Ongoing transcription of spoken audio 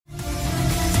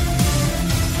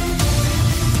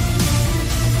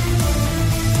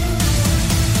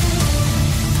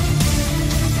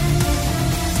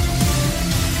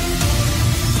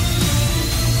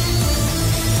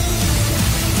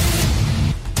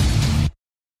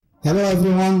Hello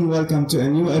everyone, welcome to a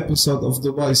new episode of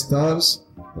Dubai Stars,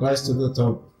 Rise to the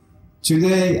Top.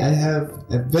 Today I have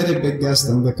a very big guest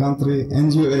in the country, in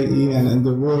UAE and in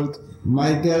the world.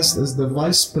 My guest is the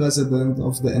Vice President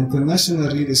of the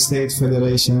International Real Estate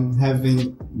Federation,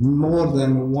 having more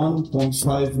than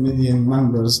 1.5 million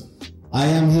members. I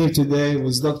am here today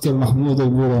with Dr. Mahmoud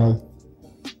Al-Burai.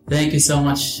 Thank you so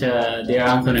much, dear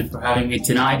Anthony, for having me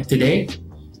today.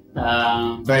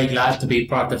 Very glad to be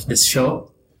part of this show.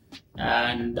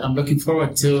 And I'm looking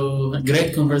forward to a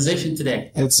great conversation today.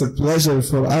 It's a pleasure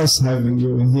for us having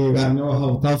you in here. I know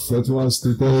how tough it was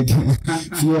to take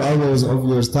a few hours of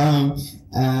your time.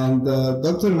 And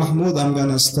Dr. Mahmoud, I'm going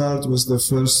to start with the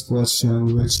first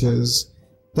question, which is,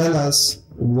 tell us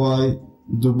why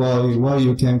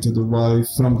you came to Dubai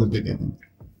from the beginning.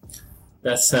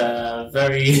 That's a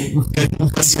very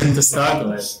good question to start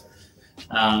with.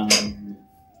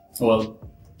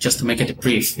 Just to make it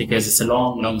brief, because it's a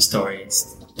long story.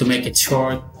 To make it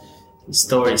short, the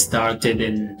story started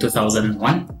in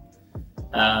 2001.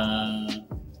 I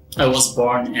was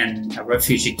born in a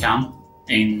refugee camp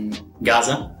in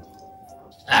Gaza,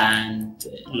 and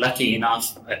lucky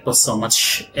enough, I put so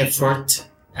much effort,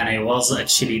 and I was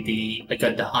actually I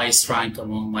got the highest rank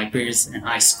among my peers in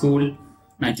high school.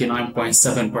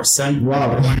 99.7%.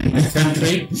 Wow. In the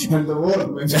country. In the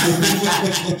world.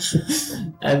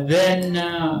 And then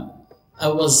I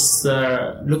was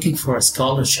looking for a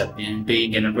scholarship. And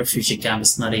being in a refugee camp,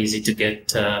 it's not easy to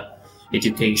get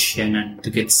education and to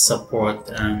get support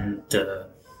and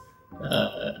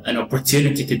an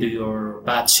opportunity to do your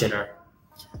bachelor.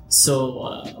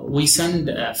 So we send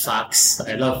a fax.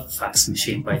 I love fax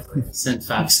machine, by the way. Send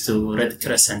fax to Red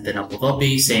Crescent in Abu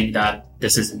Dhabi saying that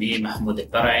this is me, Mahmoud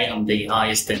Al-Burai. I'm the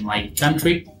highest in my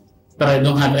country, but I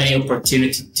don't have any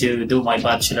opportunity to do my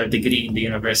bachelor degree in the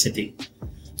university.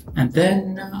 And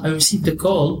then I received a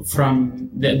call from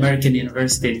the American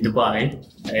University in Dubai.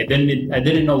 I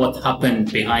didn't know what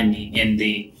happened behind me in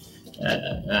the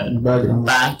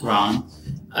background.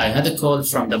 I had a call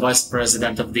from the Vice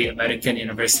President of the American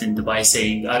University in Dubai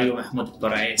saying, "Are you Mahmoud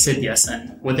Al-Burai?" I said yes,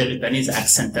 and with a Lebanese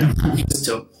accent that I'm not used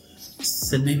to. I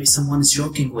said, maybe someone is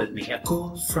joking with me. A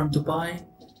call from Dubai,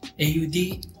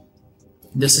 AUD.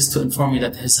 This is to inform you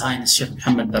that His Highness Sheikh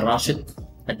Mohammed bin Rashid,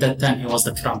 at that time he was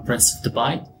the Crown Prince of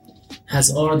Dubai,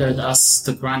 has ordered us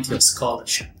to grant you a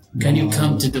scholarship. Can you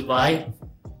come to Dubai? I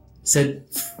said,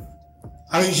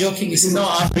 are you joking? He said, no,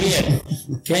 I'm real.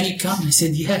 Can you come? I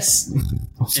said, yes.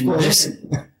 And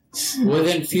then,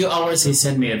 within a few hours, he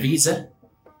sent me a visa.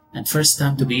 And first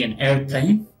time to be in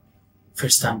airplane.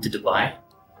 First time to Dubai.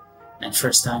 And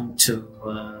first time to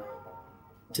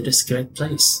this great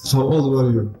place. How old were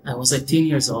you? I was 18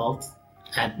 years old.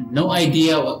 Had no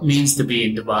idea what it means to be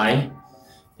in Dubai.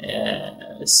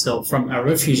 So from a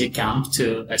refugee camp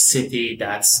to a city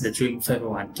that's the dream of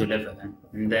everyone to live in.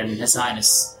 And then His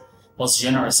Highness was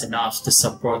generous enough to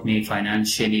support me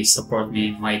financially, support me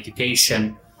in my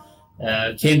education.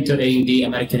 Came to AUD,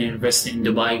 American University in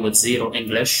Dubai, with zero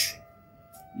English.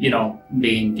 You know,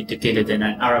 being educated in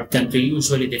an Arab country,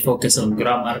 usually they focus on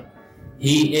grammar.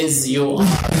 He is, you are,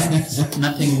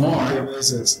 nothing more.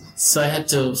 So I had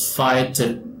to fight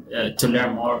to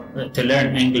learn more, to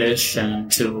learn English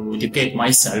and to educate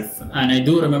myself. And I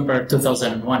do remember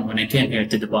 2001 when I came here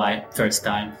to Dubai first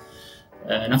time.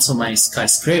 Not so many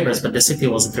skyscrapers, but the city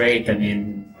was great. I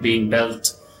mean, being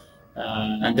built.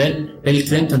 And then Bill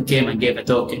Clinton came and gave a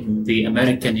talk in the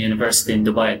American University in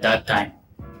Dubai at that time.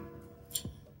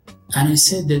 And I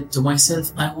said that to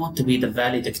myself, I want to be the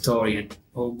valedictorian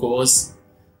who goes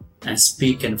and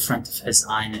speak in front of His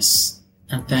Highness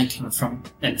and thank him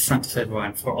in front of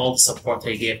everyone for all the support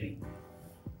he gave me.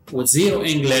 With zero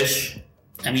English,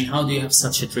 I mean, how do you have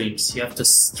such dreams? You have to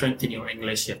strengthen your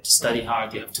English, you have to study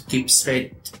hard, you have to keep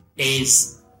straight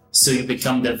A's so you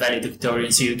become the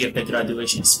valedictorian, so you give the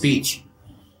graduation speech.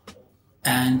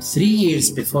 And 3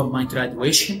 years before my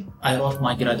graduation, I wrote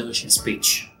my graduation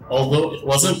speech. Although it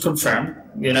wasn't confirmed,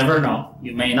 you never know.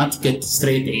 You may not get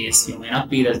straight A's, you may not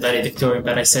be the valedictorian,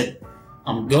 but I said,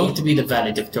 I'm going to be the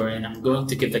valedictorian, I'm going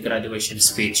to give the graduation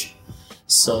speech.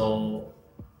 So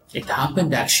it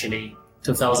happened actually.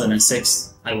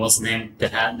 2006, I was named the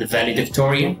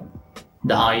valedictorian,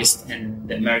 the highest in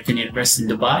the American University in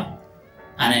Dubai.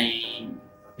 And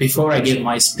before I gave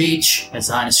my speech, His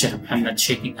Highness Sheikh Mohammed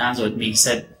shaking hands with me, he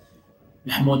said,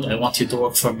 Mahmoud, I want you to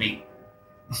work for me.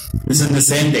 This is the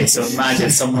same day, so imagine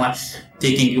someone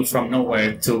taking you from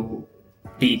nowhere to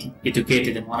be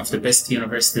educated in one of the best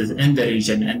universities in the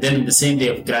region, and then on the same day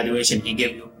of graduation, he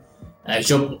gave you a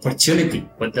job opportunity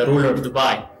with the ruler of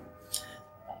Dubai.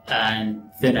 And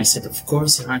Then I said, of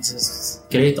course, Your Highness, it's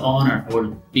a great honor. I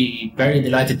will be very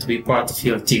delighted to be part of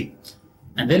your team.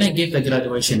 And then I gave the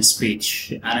graduation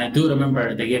speech. And I do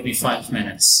remember they gave me 5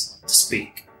 minutes to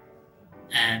speak.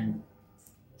 And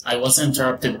I was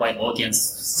interrupted by audience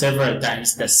several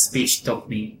times. The speech took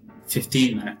me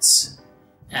 15 minutes.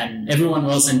 And everyone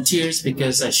was in tears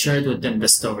because I shared with them the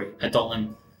story. I told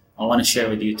them, I want to share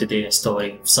with you today a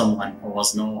story of someone who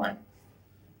was no one.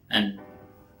 And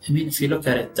I mean, if you look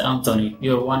at it, Anthony,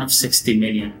 you're one of 60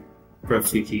 million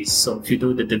refugees. So if you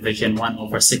do the division 1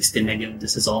 over 60 million,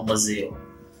 this is almost zero.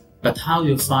 But how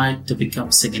you fight to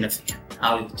become significant,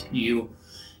 how you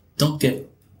don't give.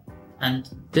 And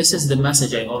this is the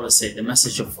message I always say, the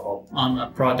message of hope. I'm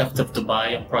a product of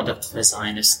Dubai, a product of His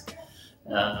Highness.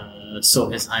 So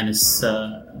His Highness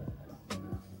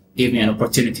gave me an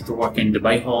opportunity to work in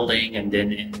Dubai Holding, and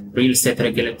then in Real Estate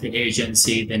Regulatory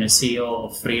Agency, then a CEO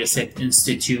of Real Estate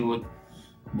Institute.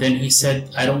 Then he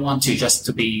said, I don't want you just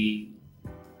to be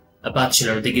a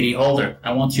bachelor degree holder.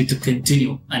 I want you to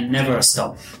continue and never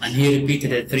stop. And he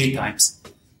repeated it 3 times.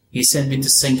 He sent me to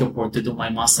Singapore to do my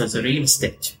master's in real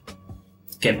estate.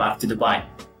 Came back to Dubai.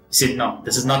 He said, no,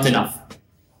 this is not enough.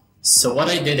 So what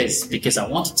I did is, because I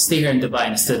wanted to stay here in Dubai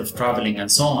instead of traveling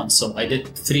and so on, so I did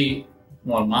 3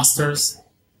 more masters.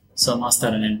 So a master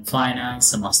in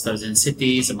finance, a master's in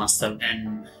cities, a master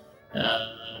in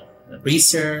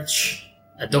research,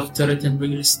 a doctorate in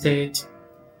real estate.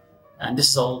 And this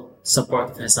is all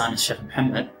supported by His Highness Sheikh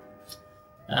Mohammed.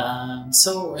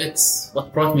 So it's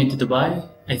what brought me to Dubai.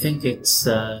 I think it's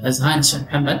His Highness Sheikh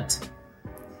Mohammed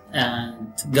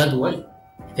and God will.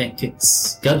 I think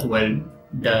it's God will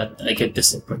that I get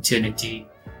this opportunity.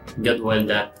 God will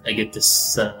that I get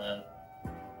this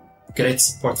great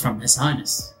support from His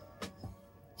Highness.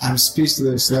 I'm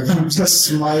speechless, like I'm just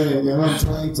smiling,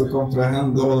 trying to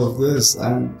comprehend all of this.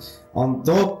 And on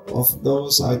top of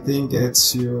those, I think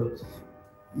it's you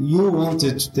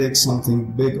wanted to take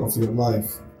something big of your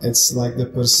life. It's like the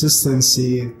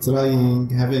persistency, trying,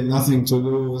 having nothing to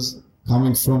lose,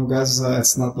 coming from Gaza.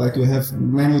 It's not like you have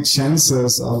many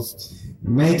chances of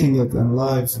making it in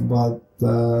life, but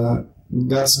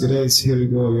God's grace, here you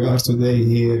go. You are today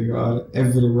here. You are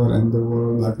everywhere in the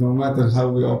world. Like no matter how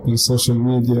we open social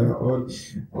media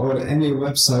or any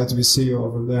website, we see you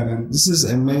over there. And this is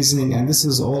amazing. And this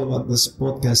is all what this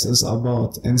podcast is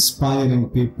about: inspiring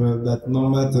people that no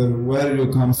matter where you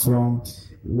come from,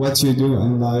 what you do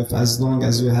in life, as long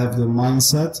as you have the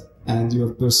mindset and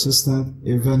you're persistent,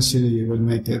 eventually you will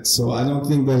make it. So I don't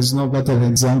think there's no better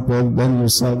example than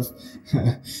yourself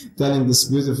telling this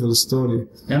beautiful story.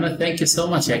 No, thank you so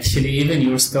much. Actually, even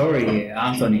your story,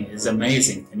 Anthony, is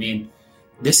amazing. I mean,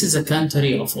 this is a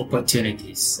country of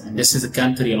opportunities, and this is a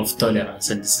country of tolerance,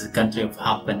 and this is a country of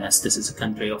happiness, this is a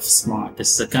country of smart,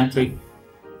 this is a country,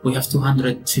 we have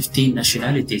 215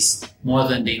 nationalities, more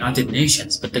than the United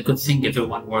Nations, but the good thing,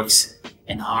 everyone works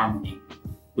in harmony.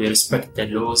 We respect the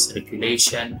laws,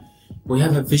 regulation. We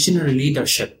have a visionary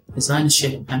leadership. His Highness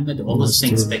Sheikh Mohammed always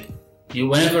thinks big.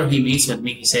 Whenever he meets with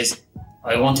me, he says,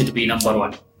 I wanted to be number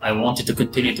 1. I wanted to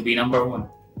continue to be number 1.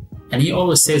 And he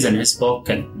always says in his book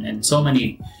and so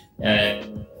many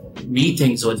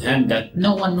meetings with him that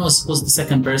no one knows who's the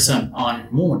second person on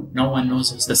moon. No one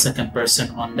knows who's the second person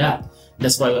on that.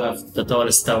 That's why we have the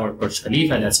tallest tower, Burj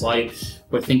Khalifa. That's why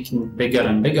we're thinking bigger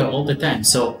and bigger all the time.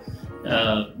 So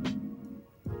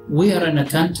we are in a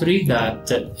country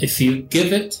that if you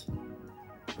give it,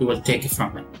 you will take it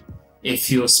from it.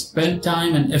 If you spend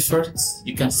time and effort,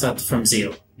 you can start from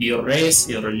zero. Your race,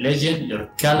 your religion, your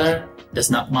color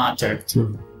does not matter.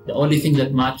 True. The only thing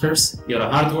that matters, you're a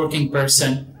hardworking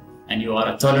person and you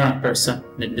are a tolerant person,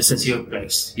 then this is your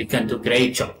place. You can do a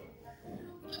great job.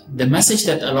 The message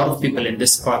that a lot of people in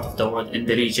this part of the world, in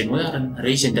the region, we are in a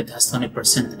region that has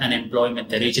 20%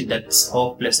 unemployment, a region that's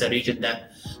hopeless, a region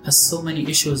that has so many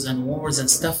issues and wars and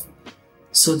stuff.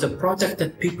 So the product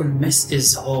that people miss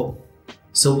is hope.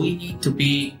 So we need to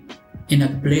be in a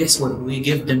place where we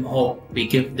give them hope. We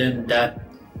give them that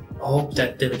hope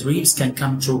that their dreams can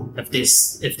come true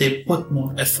if they put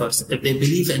more efforts, if they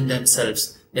believe in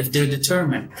themselves, if they're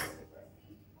determined.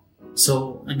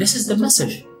 So, and this is the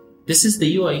message. This is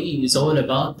the UAE. It's all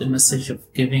about the message of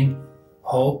giving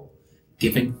hope,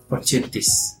 giving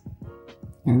opportunities.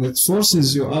 And it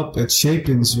forces you up, it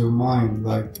shapes your mind.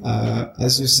 Like,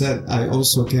 as you said, I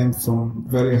also came from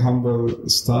very humble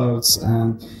starts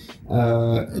and,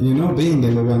 being a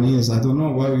Lebanese, I don't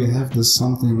know why we have this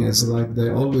something. It's like they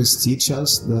always teach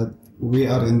us that we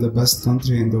are in the best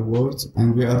country in the world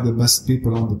and we are the best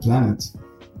people on the planet.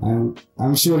 And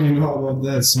I'm sure you know about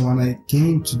that. So when I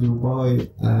came to Dubai,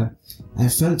 I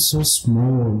felt so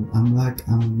small. I'm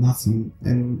nothing.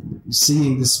 And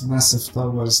seeing these massive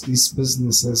towers, these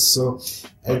businesses, so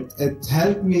it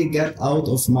helped me get out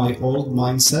of my old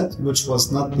mindset, which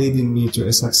was not leading me to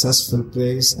a successful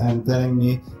place and telling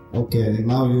me, okay,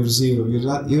 now you're zero.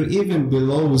 You're even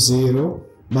below zero,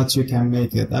 but you can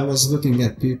make it. I was looking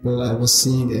at people, I was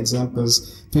seeing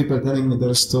examples, people telling me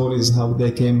their stories, how they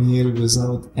came here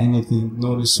without anything,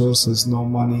 no resources, no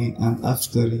money, and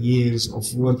after years of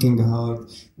working hard,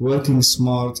 working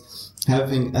smart,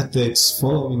 having ethics,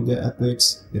 following the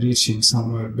ethics, reaching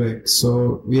somewhere big.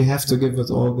 So we have to give it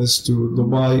all this to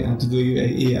Dubai and to the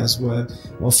UAE as well,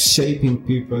 of shaping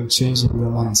people, changing the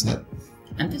mindset.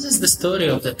 And this is the story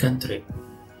of the country.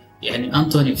 And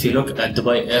Anthony, if you look at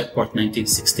Dubai Airport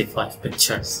 1965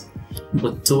 pictures,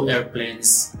 with 2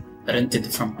 airplanes rented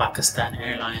from Pakistan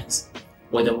Airlines,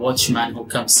 with a watchman who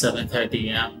comes 7:30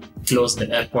 a.m., close the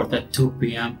airport at 2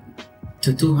 p.m.,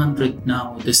 to 200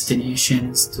 now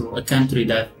destinations, to a country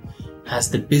that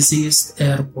has the busiest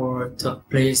airport, to a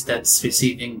place that's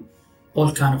receiving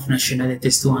all kind of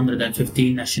nationalities,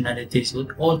 215 nationalities, with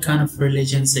all kind of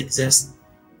religions exist.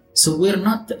 So we're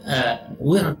not,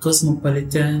 we're a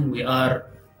cosmopolitan, we are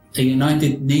a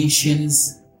United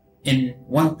Nations in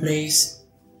one place.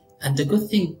 And the good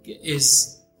thing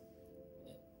is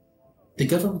the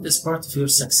government is part of your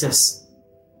success.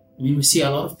 I mean, we see a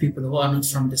lot of people who are not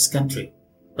from this country,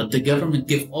 but the government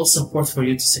give all support for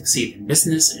you to succeed in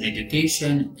business, in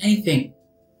education, anything.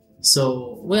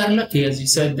 So we are lucky, as you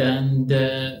said, and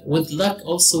with luck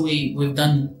also we've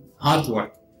done hard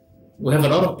work. We have a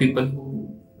lot of people who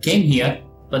came here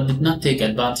but did not take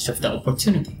advantage of the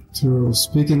opportunity. True.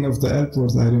 Speaking of the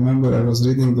airport, I remember I was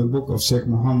reading the book of Sheikh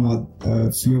Mohammed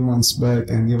a few months back,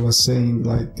 and he was saying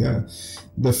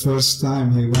the first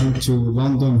time he went to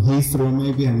London Heathrow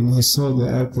maybe, and he saw the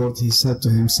airport, he said to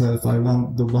himself, I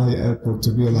want Dubai airport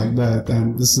to be like that.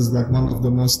 And this is like one of the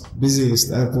most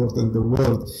busiest airport in the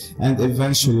world. And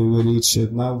eventually we reach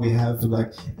it. Now we have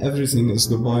like everything is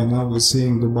Dubai. Now we're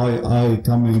seeing Dubai Eye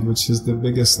coming, which is the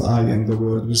biggest eye in the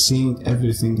world. We're seeing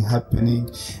everything happening.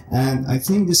 And I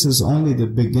think this is only the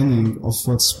beginning of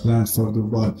what's planned for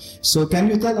Dubai. So can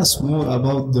you tell us more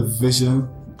about the vision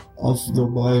of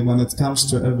Dubai when it comes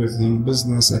to everything,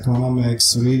 business,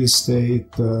 economics, real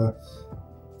estate?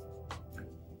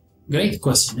 Great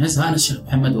question. His Highness Sheikh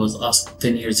Mohammed was asked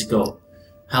 10 years ago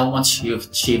how much you've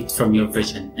achieved from your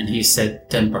vision, and he said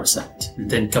 10%. And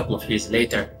then a couple of years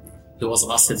later, he was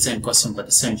asked the same question by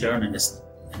the same journalist,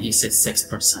 and he said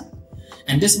 6%.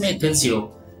 And this may tells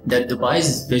you that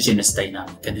Dubai's vision is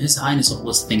dynamic, and His Highness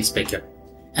always thinks bigger.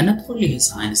 And not only His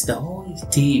Highness, the whole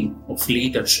team of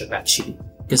leadership actually.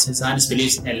 Because His Highness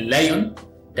believes in a lion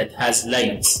that has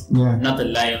lions, not a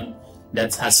lion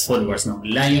that has followers. No,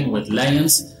 lion with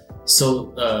lions.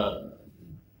 So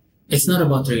it's not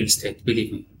about real estate,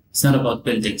 believe me. It's not about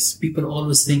buildings. People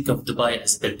always think of Dubai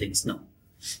as buildings. No,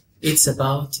 it's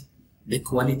about the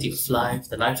quality of life,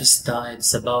 the lifestyle.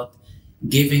 It's about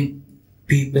giving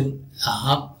people a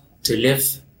hub to live,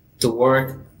 to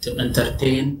work, to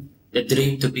entertain, the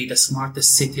dream to be the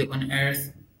smartest city on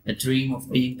earth, the dream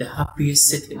of being the happiest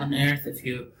city on earth. If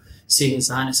you see, His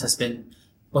Highness has been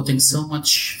putting so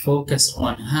much focus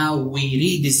on how we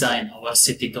redesign our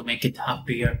city to make it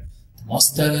happier, the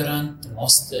most tolerant, the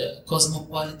most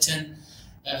cosmopolitan.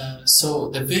 So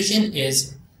the vision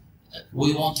is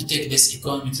we want to take this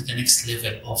economy to the next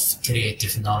level of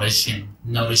creative knowledge and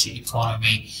knowledge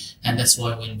economy, and that's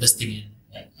why we're investing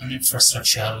in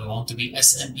infrastructure. We want to be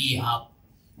SME hub.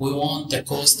 We want the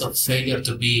cost of failure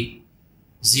to be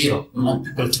zero. We want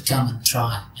people to come and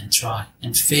try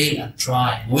and fail and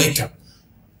try and wake up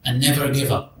and never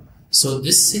give up. So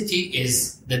this city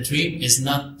the dream is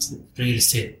not real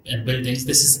estate and buildings.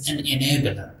 This is an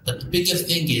enabler. But the bigger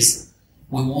thing is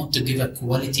we want to give a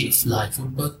quality of life.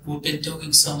 We've been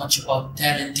talking so much about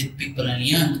talented people and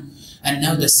young. And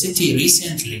now the city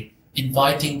recently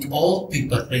inviting all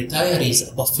people,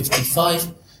 retirees above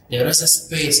 55, there is a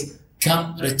space,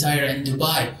 come retire in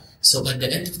Dubai. So at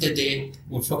the end of the day,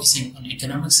 we're focusing on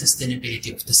economic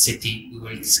sustainability of the city. We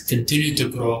will continue to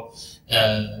grow,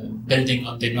 building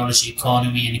on the knowledge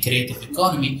economy and creative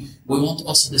economy. We want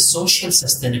also the social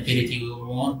sustainability. We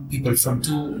want people from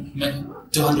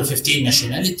 215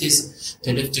 nationalities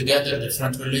to live together,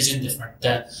 different religion, different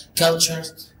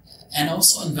cultures, and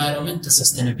also environmental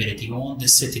sustainability. We want the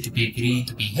city to be green,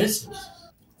 to be healthy.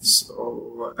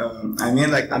 So,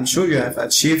 I'm sure you have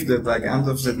achieved it. End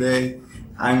of the day,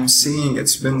 I'm seeing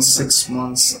it's been 6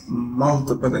 months,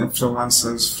 multiple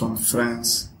influencers from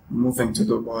France, moving to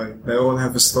Dubai. They all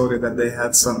have a story that they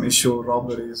had some issue,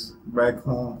 robberies back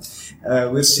home.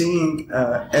 We're seeing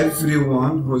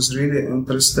everyone who's really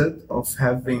interested of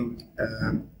having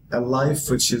a life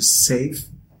which is safe,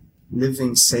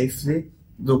 living safely.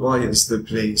 Dubai is the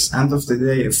place. End of the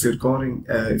day, if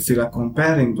you are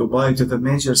comparing Dubai to the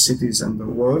major cities in the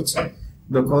world,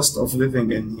 the cost of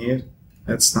living in here,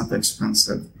 it's not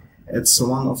expensive. It's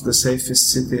one of the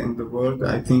safest city in the world.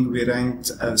 I think we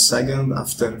ranked second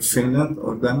after Finland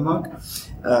or Denmark.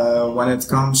 When it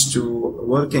comes to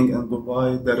working in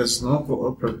Dubai, there is no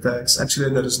corporate tax.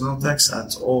 Actually, there is no tax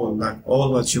at all. Like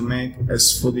all what you make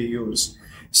is fully yours.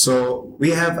 So we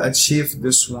have achieved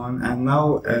this one, and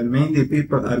now mainly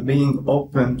people are being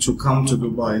open to come to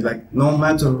Dubai. Like no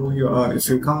matter who you are, if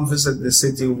you come visit the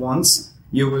city once,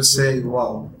 you will say,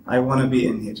 wow, I want to be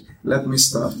in here. Let me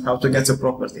start. How to get a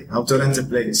property, how to rent a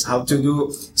place, how to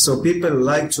do. So people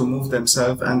like to move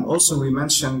themselves. And also we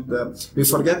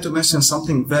forget to mention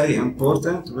something very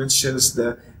important, which is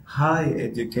the high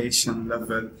education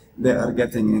level they are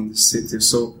getting in the city.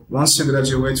 So once you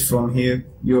graduate from here,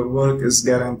 your work is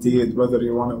guaranteed, whether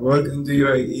you want to work in the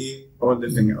UAE or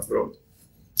living abroad.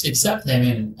 Exactly. I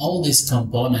mean, all these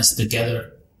components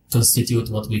together constitute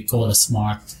what we call a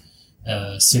smart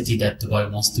city that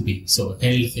Dubai wants to be. So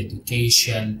health,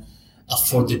 education,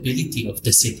 affordability of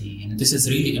the city. And this is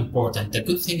really important. The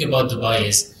good thing about Dubai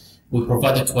is we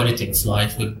provide a quality of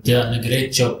life. We've done a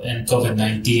great job in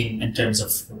COVID-19 in terms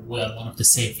of we are one of the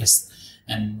safest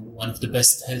and one of the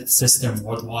best health systems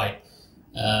worldwide.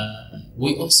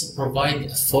 We also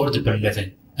provide affordable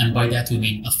living. And by that we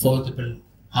mean affordable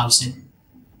housing,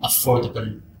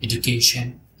 affordable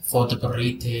education, affordable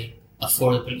retail,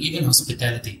 affordable even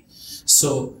hospitality.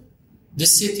 So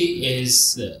this city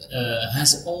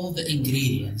has all the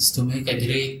ingredients to make a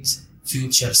great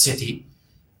future city.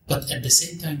 But at the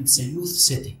same time, it's a youth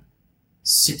city.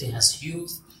 City has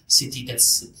youth. City that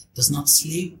does not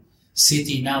sleep.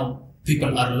 City now,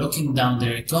 people are looking down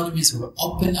their economies. We're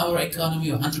open our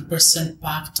economy. We're 100%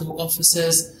 packed to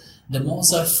offices. The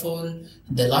malls are full.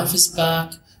 The life is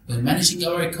back. We're managing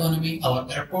our economy. Our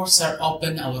airports are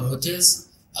open. Our hotels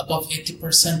above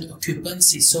 80%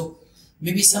 occupancy. So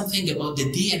maybe something about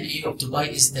the DNA of Dubai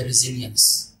is the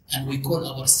resilience. And we call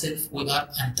ourselves, we are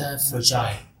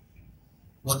anti-fragile.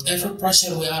 Whatever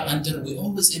pressure we are under, we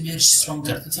always emerge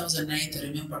stronger. 2008, I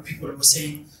remember people were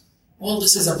saying, well,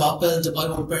 this is a bubble, Dubai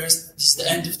will burst, this is the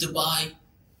end of Dubai.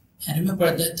 I remember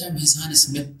at that time, His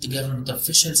Highness met the government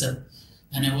officials, and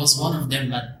I was one of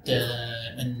them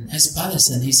in his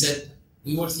palace, and he said,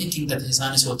 we were thinking that His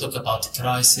Highness will talk about the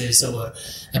crisis or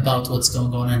about what's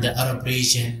going on in the Arab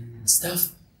region and stuff.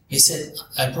 He said,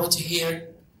 I brought you here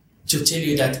to tell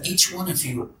you that each one of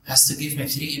you has to give me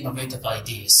 3 innovative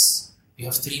ideas. You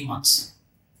have 3 months.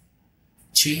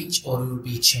 Change or you will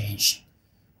be changed.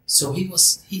 So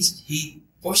he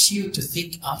forced you to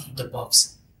think out of the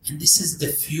box. And this is the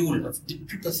fuel of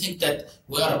people think that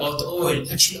we are about oil.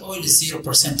 Actually, oil is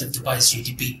 0% of Dubai's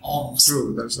GDP, almost.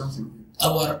 True, there's nothing.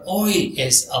 Our oil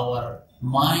is our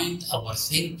mind, our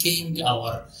thinking,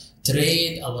 our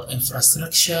trade, our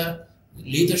infrastructure,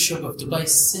 leadership of Dubai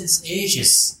since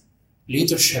ages.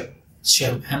 Leadership.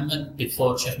 Sheikh Mohammed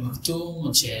before Sheikh Maktoum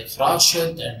and Sheikh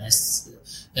Rashid and his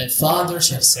father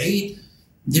Sheikh Saeed,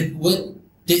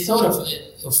 they thought of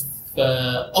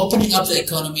opening up the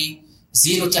economy,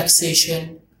 zero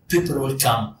taxation, people will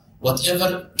come.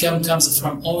 Whatever comes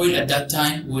from oil at that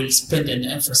time, we'll spend in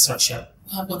infrastructure.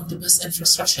 We have one of the best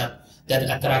infrastructure that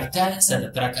attract talents, that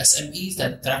attract SMEs,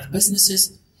 that attract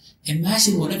businesses.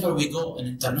 Imagine whenever we go in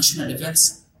international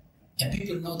events and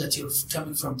people know that you're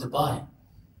coming from Dubai.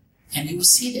 And you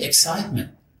see the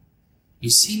excitement. You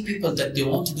see people that they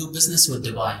want to do business with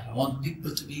Dubai. I want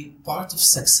people to be part of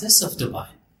success of Dubai.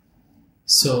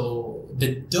 So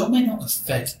the domino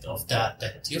effect of that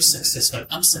you're successful,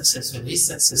 I'm successful, he's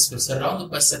successful,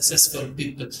 surrounded by successful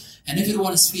people, and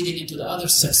everyone is feeding into the other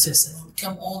success, and we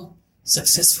become all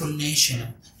successful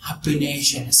nation, happy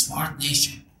nation, a smart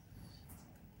nation.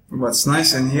 What's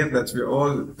nice in here that we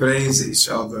all praise each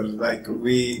other, like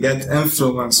we get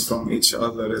influence from each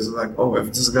other. It's like, oh, if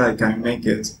this guy can make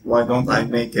it, why don't I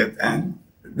make it? And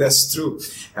that's true.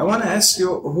 I want to ask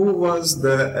you, who was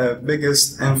the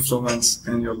biggest influence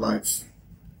in your life?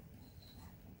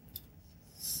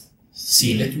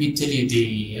 See, let me tell you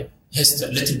the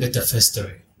little bit of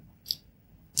history.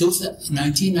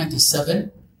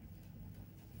 1997,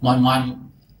 my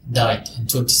mom died on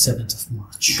 27th of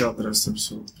March. God rest her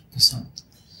soul.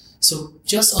 So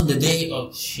just on the day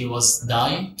of she was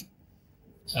dying,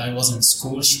 I was in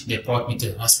school. They brought me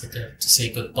to the hospital to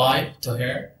say goodbye to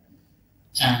her.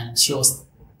 And she was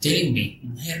telling me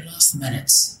in her last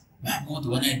minutes, Mahmoud,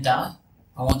 when I die,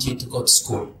 I want you to go to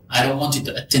school. I don't want you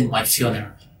to attend my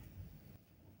funeral.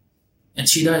 And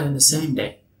she died on the same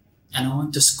day. And I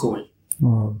went to school.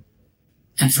 Wow.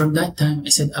 And from that time, I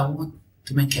said, I want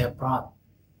to make her proud.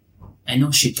 I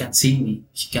know she can see me.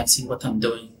 She can see what I'm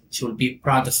doing. She will be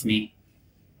proud of me.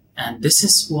 And this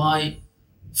is why,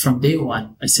 from day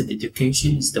one, I said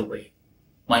education is the way.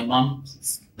 My mom,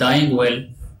 dying well,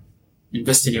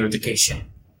 invest in your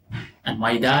education. And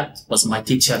my dad was my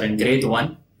teacher in grade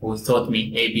 1, who taught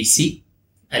me ABC,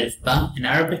 Alif Ba in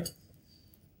Arabic,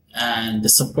 and the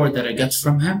support that I got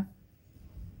from him.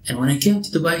 And when I came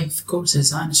to Dubai, of course,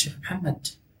 His Highness Sheikh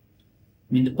Mohammed.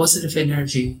 I mean, the positive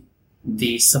energy,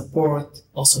 the support,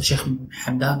 also Sheikh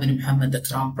Hamdan bin Mohammed, the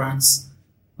Crown Prince,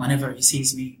 whenever he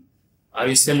sees me, are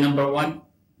you still number 1?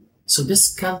 So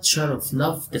this culture of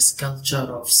love, this culture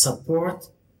of support,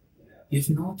 you have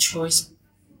no choice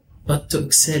but to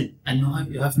excel. And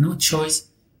you have no choice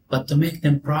but to make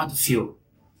them proud of you.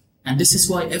 And this is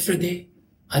why every day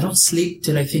I don't sleep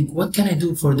till I think, what can I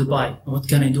do for Dubai? What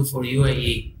can I do for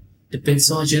UAE? They've been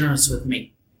so generous with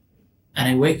me. And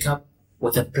I wake up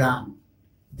with a plan.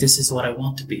 This is what I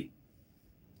want to be.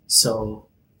 So,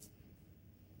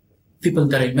 people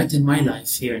that I met in my life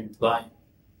here in Dubai,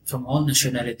 from all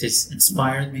nationalities,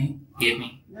 inspired me, gave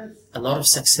me a lot of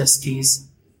success keys.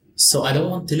 So I don't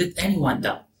want to let anyone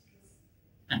down.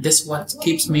 And this is what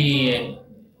keeps me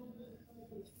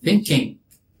thinking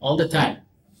all the time.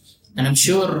 And I'm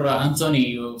sure, Anthony,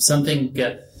 you have something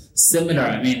similar.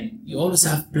 I mean, you always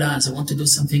have plans. You want to do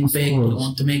something big. You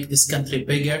want to make this country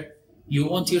bigger. You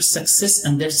want your success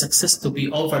and their success to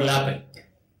be overlapping.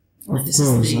 Of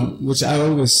course, which I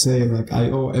always say, like, I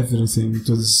owe everything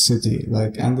to the city.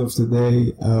 Like, end of the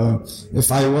day,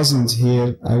 if I wasn't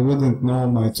here, I wouldn't know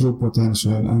my true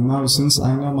potential. And now, since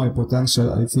I know my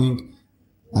potential, I think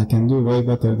I can do way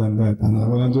better than that. And I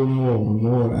want to do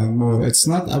more and more. It's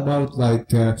not about, like,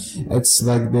 it's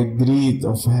like the greed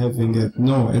of having it.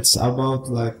 No, it's about,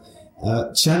 like,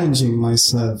 challenging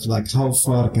myself, like, how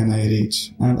far can I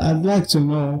reach? And I'd like to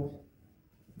know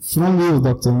from you,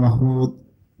 Dr. Mahmoud,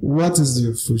 what is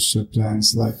your future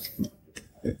plans like?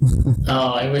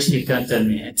 Oh, I wish you could tell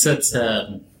me. It's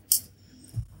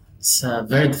a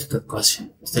very difficult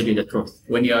question, to tell you the truth.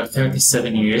 When you are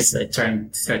 37 years, I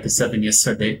turned 37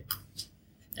 yesterday,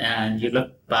 and you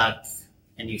look back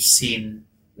and you've seen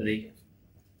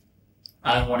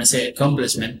I don't want to say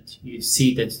accomplishment, you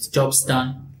see that the job's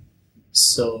done.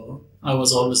 So I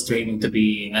was always dreaming to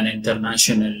be an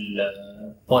international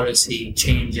policy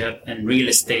changer in real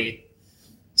estate.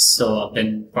 So I've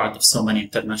been part of so many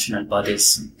international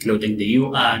bodies, including the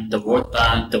UN, the World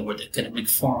Bank, the World Economic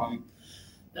Forum,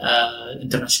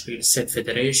 International Real Estate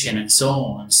Federation, and so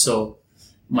on. So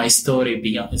my story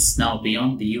is now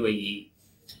beyond the UAE.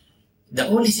 The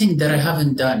only thing that I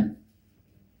haven't done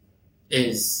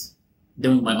is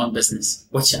doing my own business,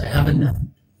 which I haven't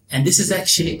done. And this is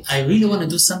actually, I really want to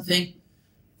do something,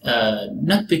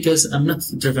 not because I'm not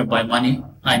driven by money.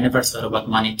 I never thought about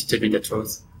money, to tell you the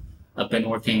truth. I've been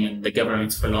working in the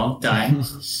government for a long time,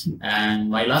 and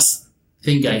my last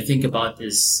thing I think about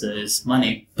is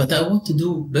money. But I want to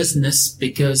do business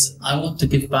because I want to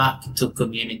give back to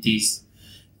communities,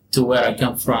 to where I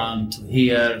come from, to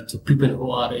here, to people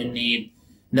who are in need.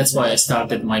 That's why I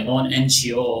started my own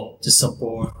NGO to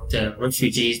support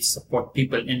refugees, to support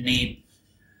people in need.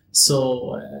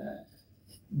 So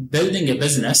building a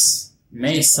business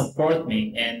may support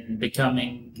me in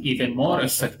becoming even more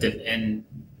effective in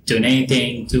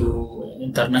donating to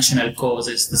international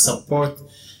causes, to support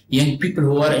young people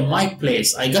who are in my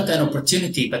place. I got an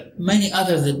opportunity, but many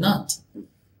others did not.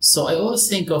 So I always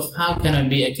think of how can I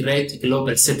be a great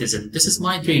global citizen. This is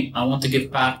my dream. I want to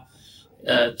give back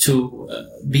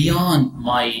to beyond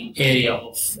my area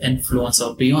of influence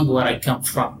or beyond where I come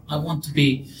from. I want to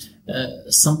be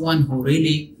someone who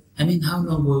really, I mean, how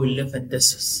long we will live in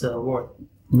this world?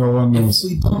 No one knows.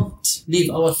 If we don't leave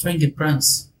our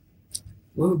fingerprints,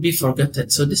 we will be forgotten.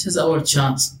 So this is our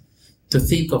chance to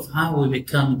think of how we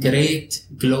become great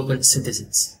global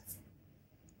citizens.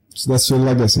 So that's your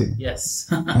legacy. Yes.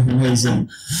 Amazing.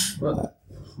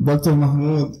 Dr.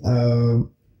 Mahmoud,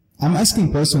 I'm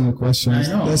asking personal questions.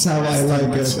 I know. That's how I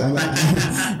like it. And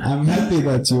I'm happy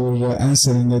that you're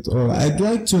answering it all. I'd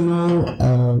like to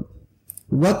know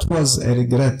what was a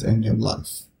regret in your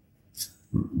life?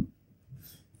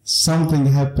 Something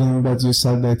happened that you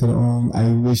said later on, I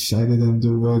wish I didn't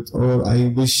do it, or I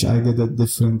wish I did it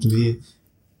differently.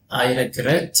 I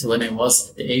regret when I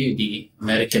was at the AUD,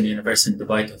 American University in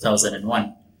Dubai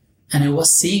 2001, and I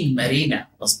was seeing Marina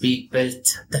was being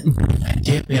built at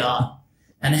JPR,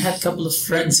 And I had a couple of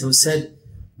friends who said,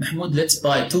 Mahmoud, let's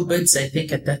buy 2 beds. I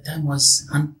think at that time was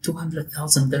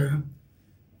 200,000 dirham.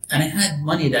 And I had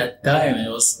money that time. It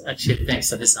was actually thanks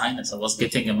to His Highness. I was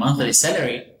getting a monthly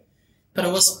salary, but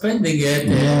I was spending it.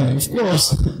 Yeah, of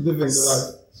course. Living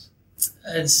the life.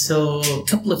 And so a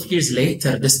couple of years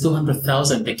later, this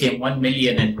 200,000 became 1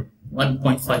 million and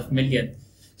 1.5 million.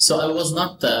 So I was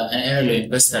not an early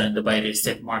investor in the real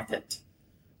estate market.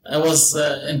 I was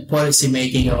in policy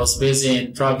making. I was busy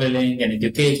in traveling and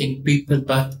educating people,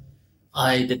 but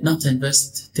I did not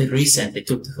invest till recently,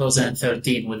 to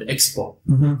 2013 with Expo.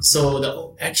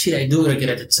 So actually, I do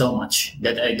regret it so much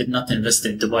that I did not invest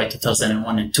in Dubai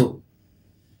 2001 and 2.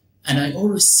 And I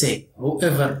always say,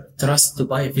 whoever trusts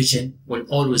Dubai vision will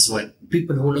always win.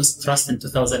 People who lost trust in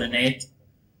 2008,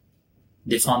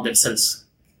 they found themselves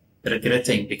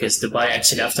regretting, because Dubai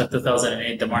actually after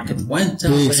 2008, the market went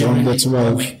up.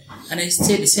 And I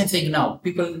say the same thing now.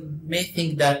 People may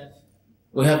think that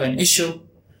we have an issue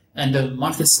and the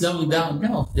market slowing down.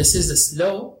 No, this is a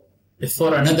slow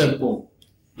before another boom.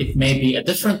 It may be a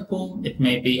different boom. It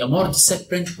may be a more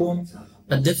disciplined boom.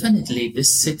 But definitely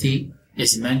this city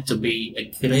is meant to be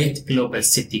a great global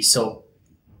city. So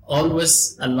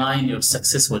always align your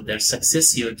success with their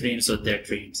success, your dreams with their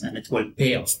dreams, and it will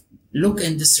pay off. Look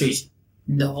in this region,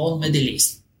 in the whole Middle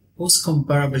East. Who's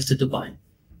comparable to Dubai?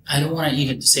 I don't want to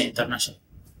even to say international.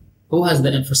 Who has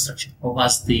the infrastructure? Who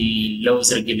has the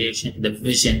laws, regulation, the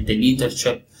vision, the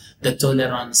leadership, the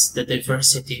tolerance, the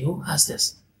diversity? Who has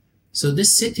this? So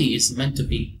this city is meant to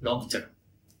be long-term.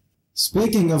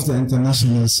 Speaking of the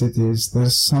international cities,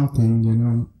 there's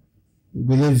something,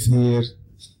 we live here.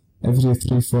 Every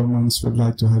 3-4 months we'd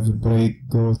like to have a break,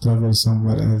 go travel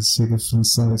somewhere else, see different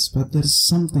sites. But there's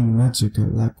something magical.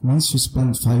 Like once you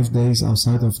spend 5 days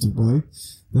outside of Dubai,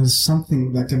 there's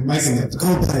something like a magnet.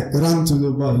 Go back, run to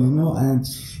Dubai, and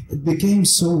it became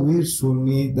so weird for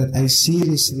me that I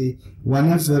seriously,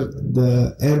 whenever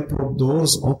the airport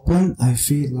doors open, I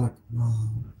feel like, wow,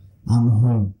 I'm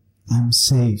home, I'm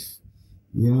safe,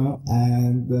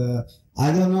 and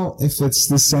I don't know if it's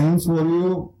the same for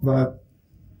you, but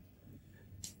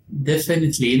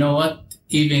definitely. You know what?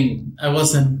 Even I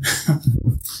was in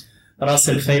Ras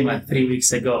Al Khaimah 3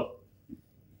 weeks ago,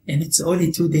 and it's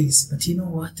only 2 days. But you know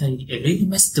what? I really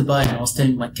miss Dubai. I was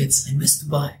telling my kids, I miss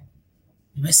Dubai.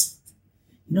 I miss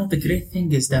it. The great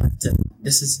thing is that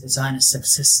this is His Highness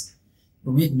success.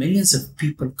 We made millions of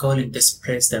people calling this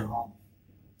place their home.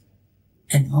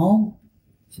 And home,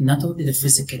 not only the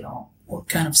physical home, what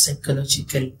kind of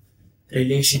psychological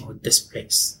relation with this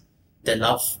place? The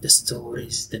love, the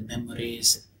stories, the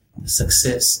memories, the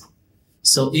success.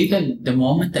 So even the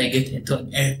moment I get into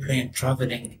an airplane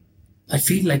traveling, I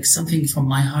feel like something from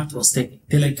my heart was taken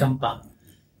till I come back.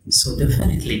 So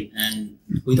definitely, and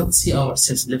we don't see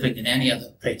ourselves living in any other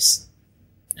place.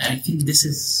 And I think this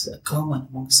is common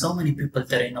among so many people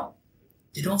that I know.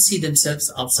 They don't see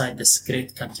themselves outside this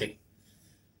great country.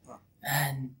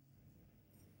 And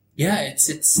yeah,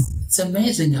 it's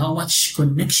amazing how much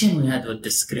connection we had with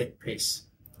this great place.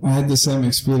 I had the same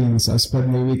experience. I spent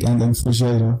my weekend in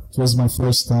Fujairah. It was my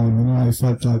first time. I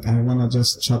felt like I wanna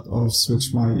just shut off,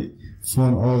 switch my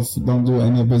phone off, don't do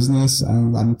any business.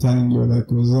 And I'm telling you, like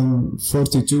within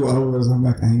 42 hours, I'm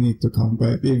like, I need to come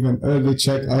back. Even early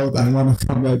checkout, I wanna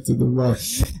come back to Dubai.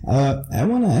 I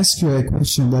wanna ask you a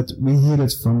question that we hear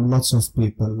it from lots of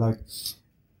people. Like,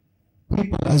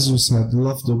 people, as you said,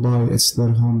 love Dubai, it's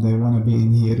their home, they want to be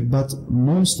in here. But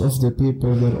most of the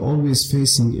people, they're always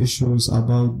facing issues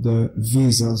about the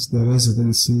visas, the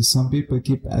residency. Some people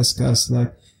keep asking us,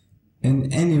 like, in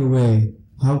any way,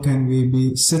 how can we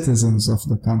be citizens of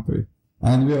the country?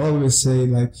 And we always say,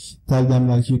 like, tell them,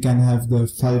 like, you can have the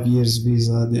 5 years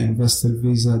visa, the investor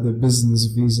visa, the business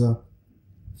visa.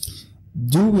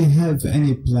 Do we have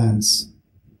any plans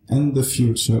in the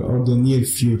future or the near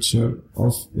future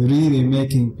of really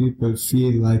making people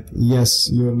feel like, yes,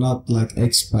 you're not like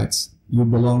expats, you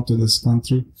belong to this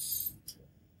country?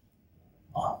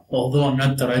 Although I'm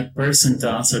not the right person to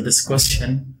answer this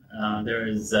question, there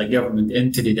is a government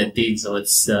entity that deals with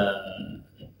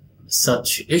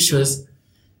such issues.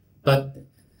 But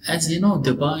as you know,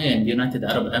 Dubai and United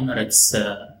Arab Emirates,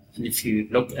 and if you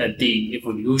look at the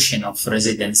evolution of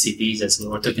residency visas, we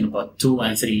were talking about 2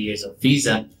 and 3 years of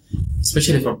visa.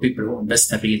 Especially for people who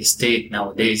invest in real estate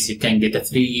nowadays, you can get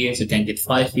 3 years, you can get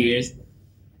 5 years.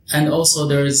 And also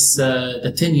there's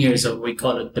the 10 years, or we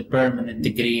call it the permanent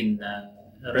green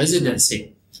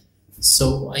residency.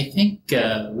 So I think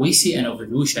we see an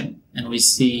evolution, and we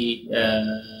see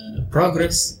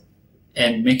progress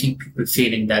and making people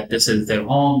feeling that this is their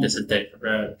home, this is their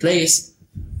place.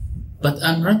 but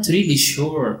I'm not really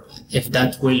sure if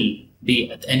that will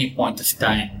be at any point of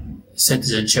time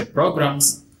citizenship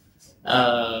programs.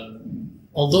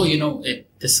 Although,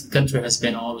 this country has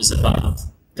been always about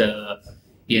the,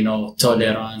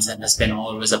 tolerance, and has been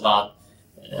always about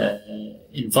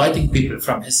inviting people.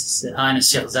 From His Highness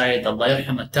Sheikh Zayed, Allah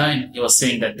yarham at time, he was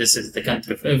saying that this is the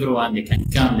country of everyone. They can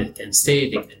come, they can stay,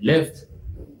 they can live.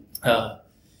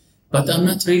 But I'm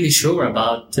not really sure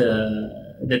about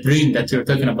the dream that you're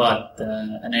talking about,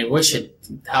 and I wish it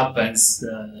happens,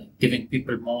 giving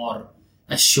people more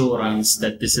assurance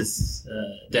that this is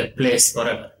their place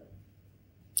forever.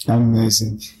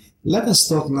 Amazing. Let us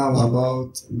talk now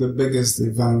about the biggest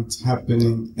event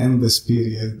happening in this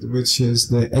period, which is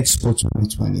the Expo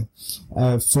 2020.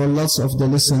 For lots of the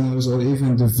listeners or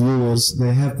even the viewers,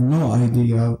 they have no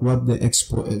idea what the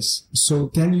Expo is. So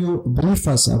can you brief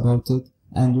us about it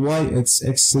and why it's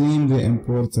extremely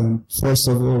important, first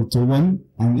of all, to win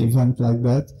an event like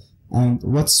that, and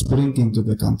what's bringing to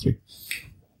the country?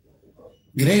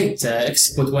 Great.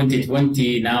 Expo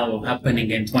 2020 now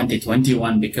happening in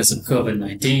 2021 because of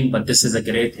COVID-19, but this is a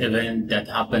great event that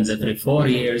happens every 4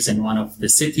 years in one of the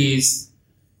cities.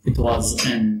 It was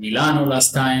in Milano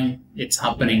last time. It's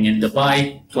happening in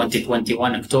Dubai,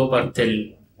 2021 October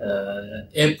till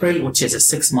April, which is a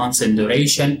 6 months in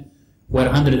duration, where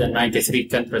 193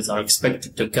 countries are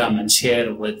expected to come and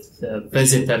share with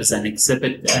visitors and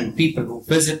exhibit and people who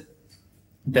visit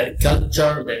their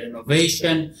culture, their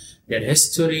innovation, their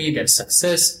history, their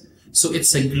success. So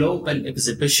it's a global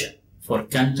exhibition for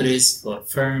countries, for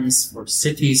firms, for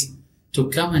cities to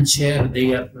come and share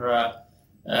their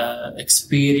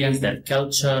experience, their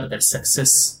culture, their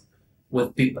success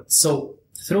with people. So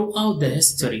throughout the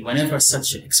history, whenever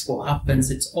such an expo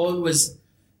happens, it's always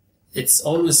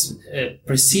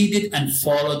preceded and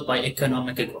followed by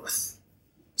economic growth.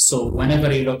 So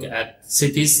whenever you look at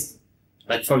cities,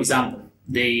 like for example,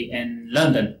 in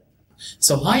London.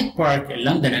 So Hyde Park in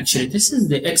London, actually, this is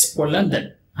the Expo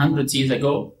London, 100 years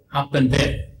ago, happened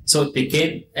there. So it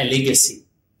became a legacy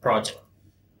project.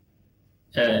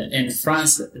 In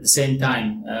France, at the same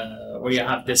time, where you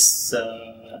have this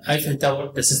Eiffel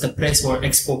Tower, this is the place where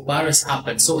Expo Paris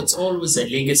happened. So it's always a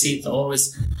legacy. It's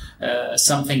always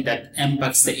something that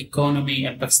impacts the economy,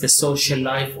 impacts the social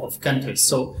life of countries.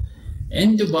 So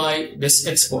in Dubai, this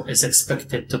expo is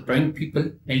expected to bring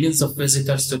people, millions of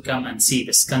visitors to come and see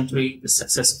this country, the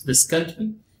success of this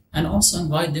country, and also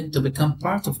invite them to become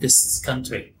part of this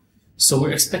country. So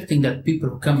we're expecting that people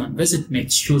who come and visit may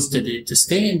choose to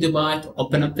stay in Dubai, to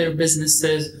open up their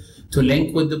businesses, to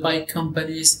link with Dubai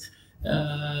companies.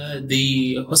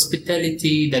 The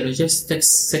hospitality, the logistics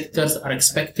sectors are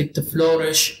expected to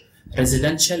flourish,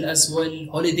 residential as well,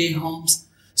 holiday homes.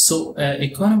 So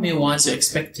economy-wise, you're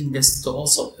expecting this to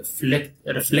also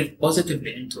reflect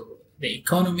positively into the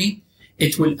economy.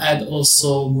 It will add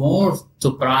also more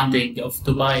to branding of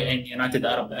Dubai and United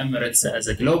Arab Emirates as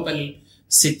a global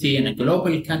city and a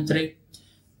global country.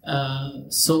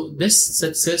 So this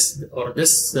success or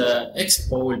this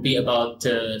expo will be about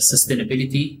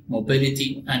sustainability,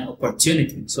 mobility, and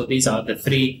opportunity. So these are the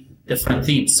three different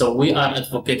themes. So we are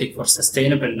advocating for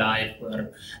sustainable life,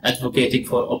 we're advocating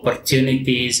for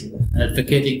opportunities,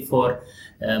 advocating for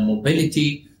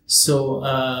mobility. So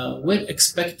we're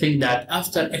expecting that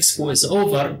after Expo is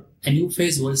over, a new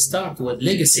phase will start with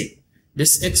legacy.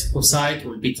 This Expo site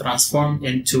will be transformed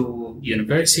into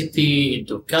university,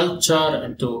 into culture,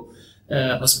 into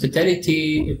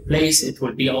hospitality place. It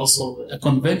will be also a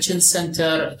convention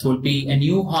center. It will be a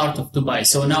new heart of Dubai.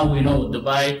 So now we know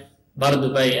Dubai, Bar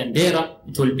Dubai and Deira,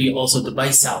 it will be also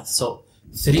Dubai South. So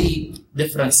three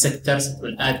different sectors. It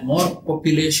will add more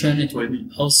population. It will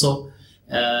also,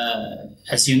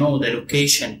 as you know, the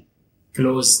location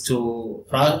close to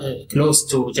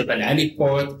Jebel Ali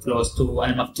Port, close to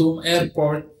Al Maktoum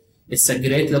Airport. It's a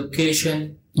great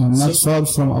location. And not far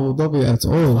from Abu Dhabi at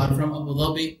all. Far from Abu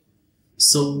Dhabi.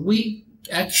 So we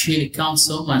actually count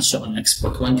so much on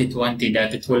Expo 2020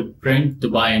 that it will bring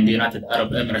Dubai and the United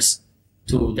Arab Emirates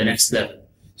to the next level.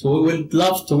 So we would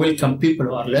love to welcome people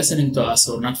who are listening to us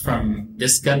or not from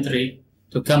this country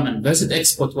to come and visit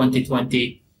Expo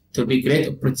 2020. It will be a great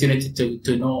opportunity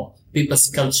to know people's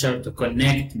culture, to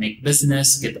connect, make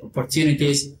business, get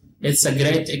opportunities. It's a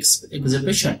great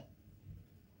exhibition.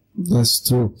 That's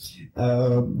true.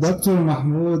 Dr.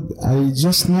 Mahmoud, I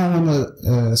just now want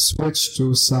to switch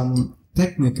to some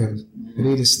technical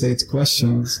real estate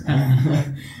questions.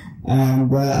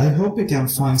 And I hope we can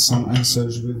find some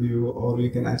answers with you, or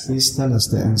you can at least tell us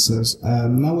the answers.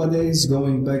 Nowadays,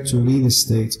 going back to real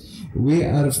estate, we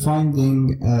are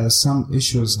finding some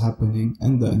issues happening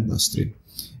in the industry.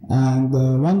 And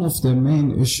one of the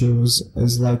main issues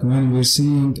is like when we're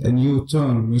seeing a new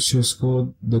term which is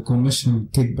called the commission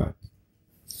kickback,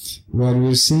 where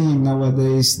we're seeing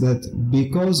nowadays that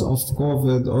because of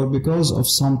COVID or because of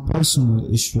some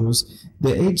personal issues,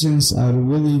 the agents are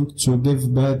willing to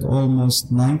give back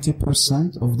almost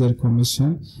 90% of their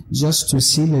commission just to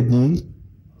seal a deal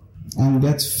and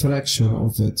get fracture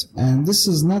of it. And this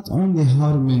is not only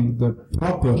harming the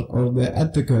proper or the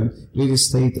ethical real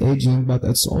estate agent, but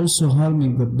it's also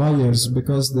harming the buyers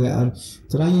because they are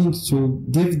trying to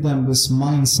give them this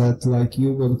mindset like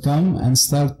you will come and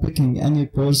start picking any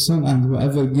person and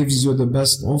whoever gives you the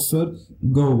best offer,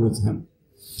 go with him.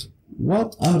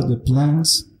 What are the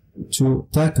plans to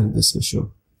tackle this issue?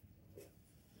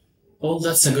 Well,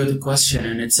 that's a good question,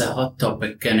 and it's a hot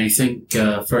topic. And I think,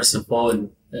 first of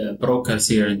all, brokers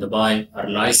here in Dubai are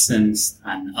licensed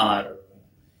and are,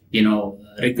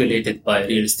 regulated by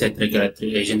Real Estate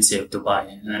Regulatory Agency of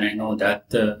Dubai. And I know that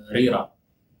RERA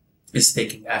is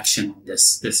taking action on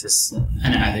this. This is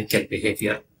unethical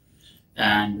behavior,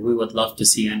 and we would love to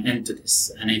see an end to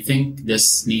this. And I think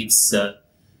this needs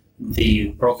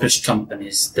the brokerage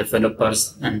companies,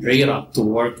 developers, and RERA to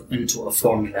work into a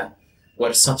formula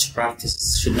where such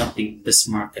practices should not be in this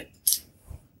market.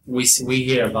 We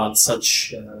hear about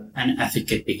such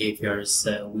unethical behaviors.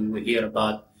 We hear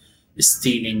about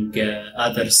stealing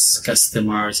others'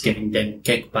 customers, giving them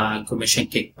kickback, commission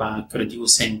kickback,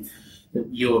 reducing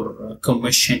your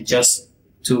commission just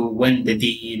to win the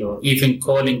deal, or even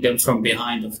calling them from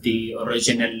behind of the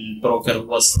original broker who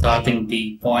was starting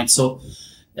the point. So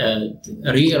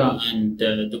RERA and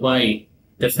Dubai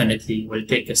definitely will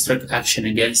take a strict action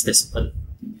against this, but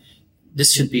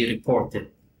this should be reported.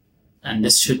 And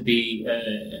this should be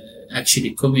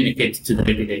actually communicated to the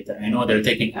regulator. I know they're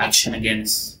taking action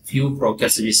against few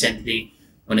brokers recently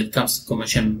when it comes to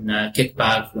commission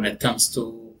kickback, when it comes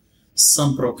to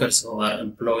some brokers who are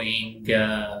employing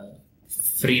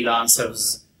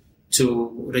freelancers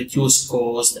to reduce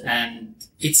cost. And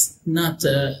it's not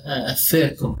a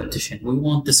fair competition. We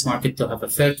want this market to have a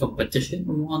fair competition.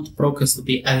 We want brokers to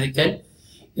be ethical.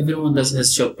 Everyone does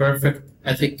his job perfect,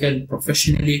 ethical,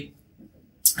 professionally.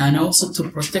 And also to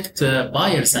protect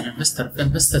buyers and investors. If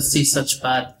investors see such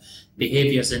bad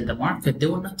behaviors in the market, they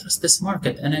will not trust this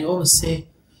market. And I always say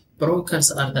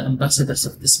brokers are the ambassadors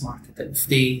of this market. If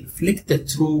they reflect the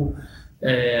true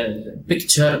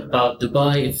picture about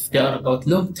Dubai, if they are about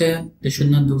long term, they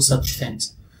should not do such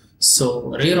things.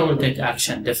 So RERA will take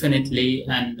action, definitely.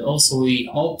 And also we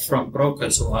hope from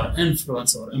brokers who are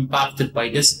influenced or impacted by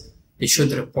this, they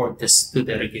should report this to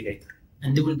the regulator.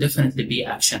 And there will definitely be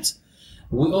actions.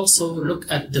 We also look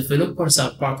at developers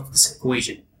are part of this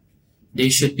equation. They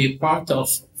should be part of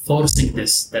forcing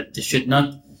this, that they should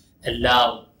not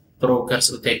allow brokers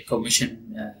to take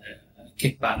commission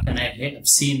kickback. And I have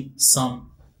seen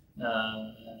some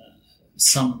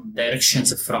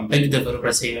directions from big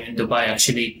developers here in Dubai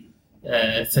actually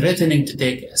threatening to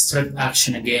take strict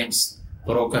action against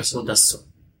brokers who does so.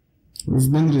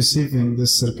 We've been receiving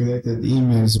this circulated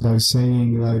emails by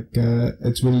saying like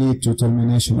it will lead to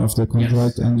termination of the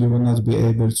contract, yes, and you will not be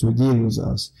able to deal with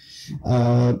us.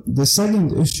 The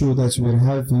second issue that we're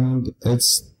having,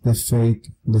 it's the fake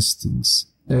listings.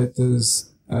 It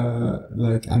is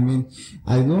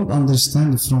I don't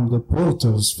understand from the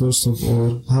portals, first of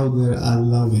all, how they're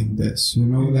allowing this.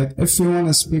 Like if you want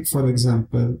to speak, for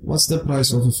example, what's the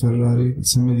price of a Ferrari?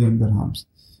 It's $1 million dirhams.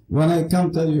 When I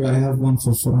come tell you I have one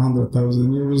for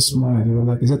 400,000, you will smile. You're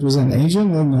like, is that with an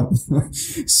agent or not?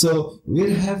 So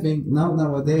we're having,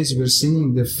 nowadays we're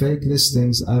seeing the fake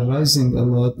listings are rising a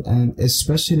lot, and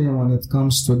especially when it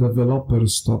comes to developer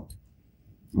stock.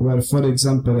 Where, for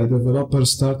example, a developer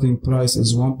starting price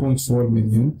is 1.4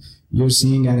 million. You're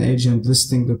seeing an agent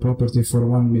listing the property for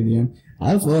 1 million.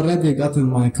 I've already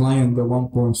gotten my client the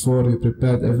 1.4, he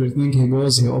prepared everything, he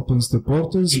goes, he opens the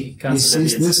portals, he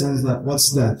sees this and he's like,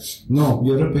 what's that? No,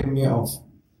 you're ripping me off.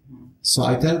 So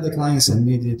I tell the clients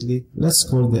immediately, let's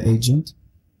call the agent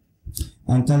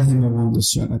and tell him I want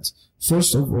this unit.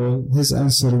 First of all, his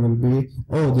answer will be,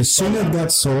 oh, the unit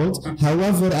got sold,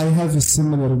 however, I have a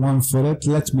similar one for it,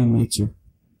 let me meet you.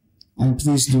 And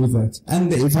please do that.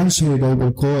 And eventually they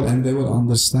will call and they will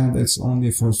understand it's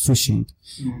only for phishing.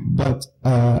 But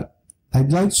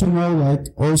I'd like to know, like,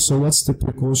 also what's the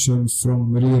precaution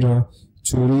from RERA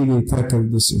to really tackle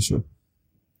this issue?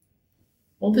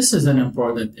 Well, this is an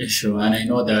important issue, and I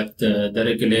know that the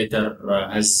regulator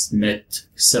has met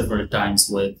several times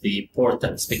with the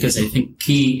portals, because I think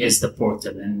key is the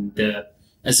portal. And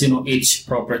as you know, each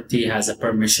property has a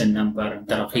permission number and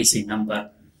Tarakhisi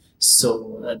number.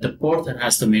 So the porter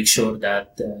has to make sure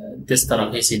that this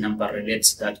Tarakhisi number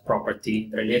relates to that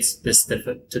property, relates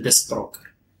to this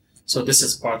broker. So this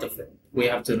is part of it. We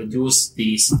have to reduce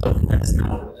the stock that's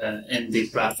now in the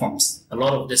platforms. A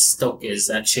lot of this stock is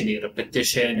actually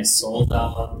repetition, is sold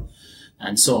out,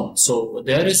 and so on. So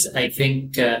there is, I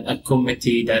think, a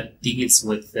committee that deals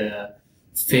with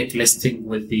fake listing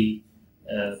with the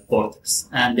portals,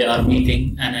 and they are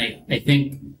meeting, and I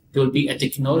think there will be a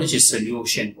technology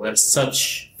solution where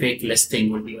such fake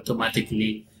listing will be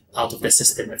automatically out of the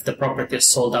system. If the property is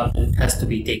sold out, it has to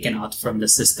be taken out from the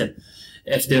system.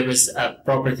 If there is a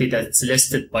property that's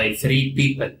listed by 3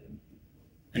 people,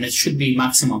 and it should be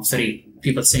maximum 3,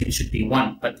 people saying it should be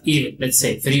 1, but even, let's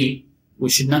say 3, we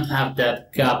should not have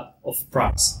that gap of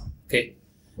price, okay?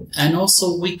 And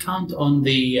also we count on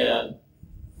the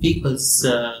people's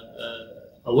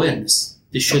awareness.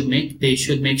 They should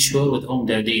make sure with whom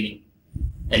they're dealing.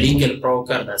 A legal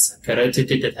broker that's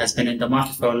accredited, that has been in the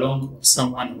market for a long,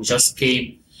 someone who just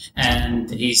came and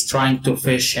he's trying to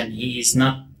fish and he's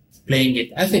not playing it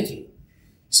ethically.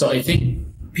 So I think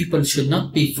people should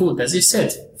not be fooled. As you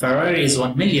said, Ferrari is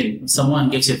 1 million. Someone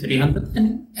gives you 300,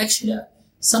 and actually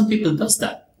some people does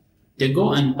that. They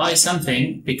go and buy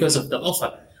something because of the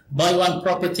offer. Buy one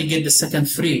property, get the second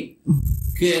free.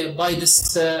 Buy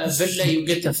this villa, you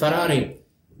get a Ferrari.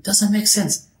 Doesn't make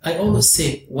sense. I always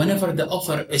say, whenever the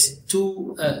offer is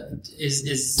too good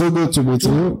to be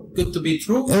true, good to be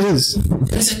true, it is.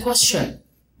 There is a question.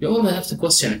 You always have to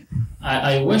question it.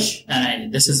 I wish,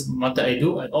 and this is what I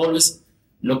do. I always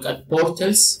look at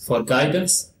portals for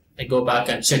guidance. I go back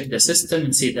and check the system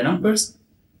and see the numbers.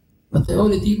 But I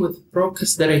only deal with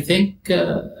brokers that I think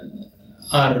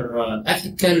are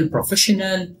ethical,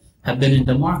 professional, have been in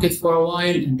the market for a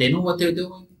while, and they know what they're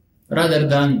doing, rather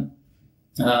than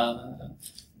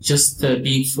just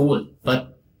being fooled.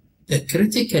 But the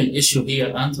critical issue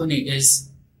here, Anthony,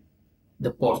 is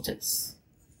the portals.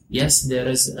 Yes, there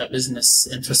is a business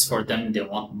interest for them. They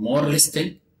want more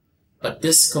listing, but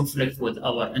this conflict with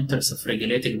our interest of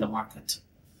regulating the market.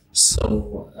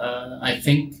 So I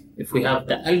think if we have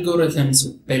the algorithms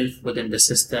built within the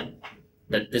system,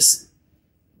 that this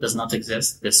does not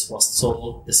exist, this was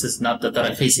sold, this is not the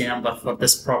Tarakhisi number for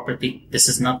this property, this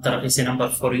is not Tarakhisi number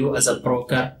for you as a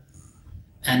broker,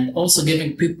 and also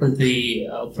giving people the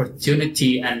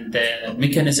opportunity and the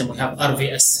mechanism. We have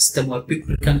RVS system where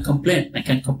people can complain. I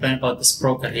can complain about this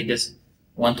broker, he does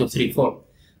 1, 2, 3, 4.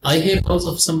 I hear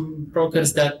also of some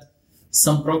brokers that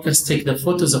some brokers take the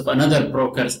photos of another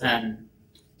brokers, and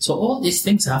so all these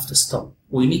things have to stop.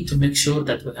 We need to make sure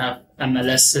that we have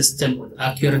MLS system with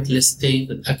accurate listing,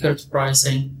 with accurate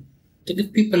pricing, to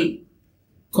give people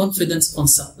confidence on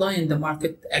supply in the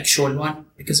market, the actual one.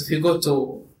 Because if you go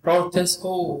to protests,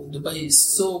 Dubai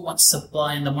is so much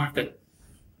supply in the market.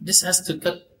 This has to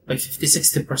cut by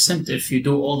 50-60% if you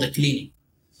do all the cleaning.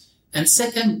 And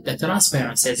second, the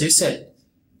transparency. As you said,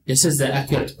 this is the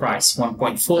accurate price,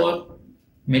 1.4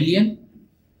 million.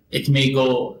 It may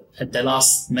go at the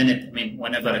last minute. I mean,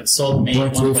 whenever it's sold, maybe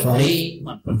 1.3,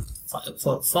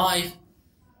 1.45.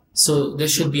 So there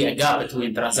should be a gap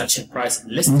between transaction price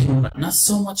and listing, but not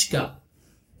so much gap.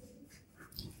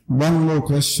 One more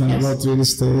question about real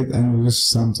estate, and we'll just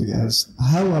something else.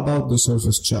 How about the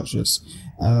service charges?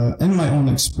 In my own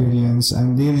experience,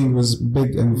 I'm dealing with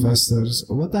big investors.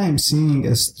 What I'm seeing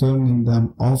is turning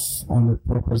them off on the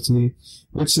property,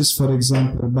 which is, for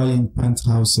example, buying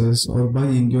penthouses or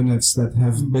buying units that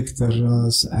have big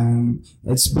terrace, and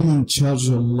it's being charged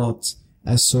a lot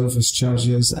as service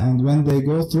charges. And when they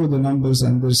go through the numbers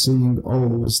and they're seeing,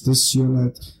 oh, is this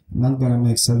unit not gonna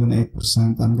make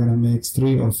 7-8%, I'm gonna make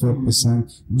 3 or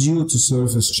 4% due to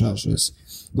service charges.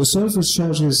 The service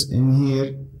charges in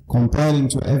here, comparing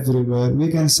to everywhere,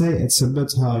 we can say it's a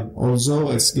bit high,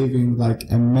 although it's giving like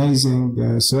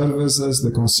amazing services, the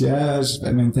concierge,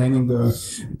 maintaining the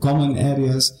common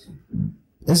areas.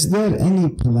 Is there any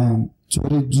plan to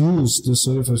reduce the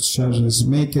service charges,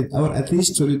 make it, or at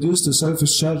least to reduce the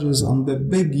service charges on the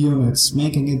big units,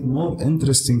 making it more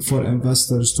interesting for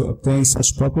investors to obtain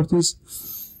such properties?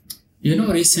 You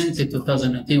know, recently,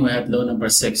 2019, we had law number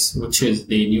 6, which is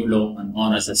the new law on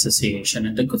owners association.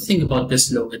 And the good thing about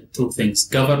this law is 2 things.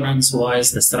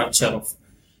 Governance-wise, the structure of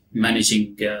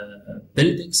managing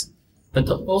buildings, but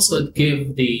also it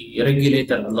gave the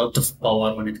regulator a lot of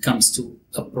power when it comes to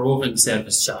approving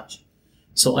service charge.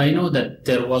 So I know that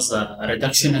there was a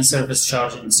reduction in service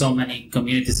charge in so many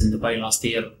communities in Dubai last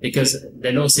year, because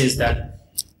the law says that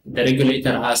the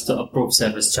regulator has to approve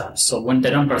service charge. So when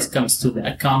the numbers comes to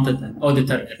the accountant and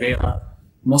auditor area,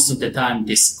 most of the time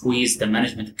they squeeze the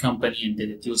management company and they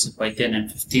reduce it by 10 and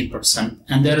 15%.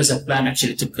 And there is a plan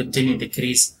actually to continue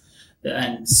decrease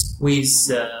and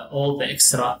squeeze all the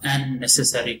extra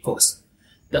unnecessary costs.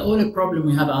 The only problem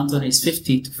we have, Anthony, is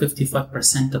 50 to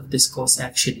 55% of this cost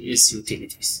actually is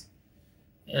utilities,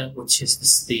 which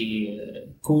is the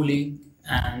cooling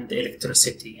and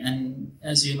electricity. And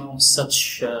as you know,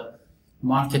 such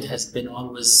market has been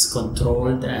always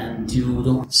controlled, and you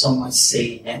don't have so much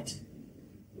say in it,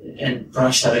 and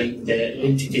pressuring the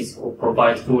entities who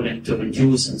provide cooling to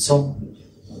reduce and so on.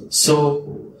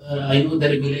 So I know the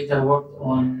regulator worked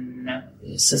on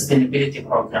sustainability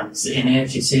programs,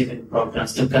 energy saving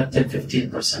programs to cut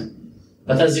 10-15%.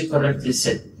 But as you correctly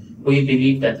said, we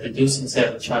believe that reducing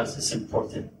service charges is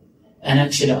important. And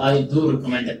actually, I do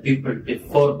recommend that people,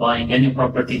 before buying any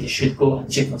property, they should go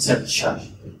and check on service charge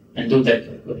and do their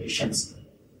calculations.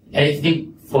 I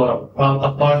think for an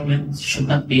apartment, it should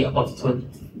not be above 12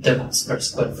 dirhams per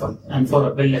square foot, and for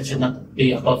a villa, it should not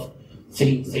be above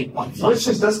 3.5. Which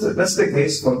is that's the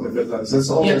case for the villas. It's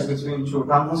always between two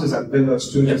townhouses and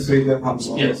villas, 2 to 3 dirhams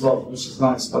on the floor, which is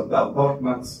nice. But the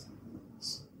apartments,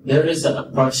 there is a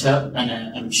pressure,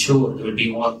 and I'm sure there will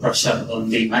be more pressure on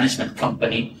the management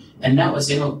company. And now, as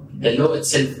you know, the law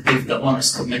itself gives the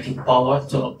owners committee power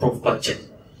to approve budget.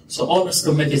 So owners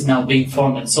committee is now being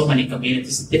formed in so many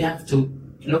communities. They have to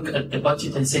look at the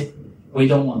budget and say, we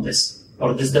don't want this,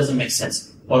 or this doesn't make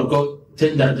sense, or go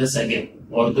tender this again,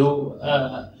 or do.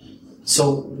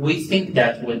 So we think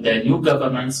that with the new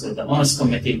governance, with the owners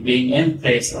committee being in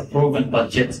place, approving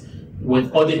budget,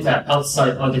 with auditor,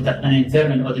 outside auditor, and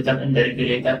internal auditor and the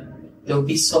regulator, there will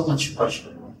be so much pressure.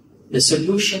 The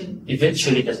solution,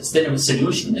 eventually, the sustainable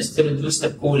solution is to reduce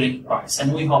the cooling price.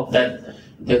 And we hope that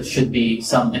there should be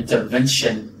some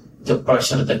intervention to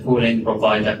pressure the cooling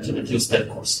provider to reduce their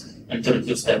cost and to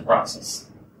reduce their prices.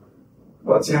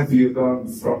 What have you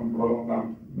learned from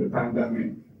Corona, the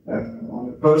pandemic, on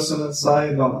the personal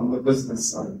side or on the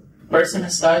business side? Personal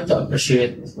side, to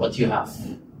appreciate what you have.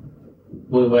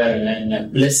 We were in a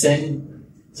blessing.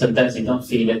 Sometimes we don't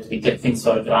feel it. We take things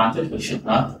for granted. We should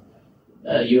not.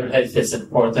 Your health is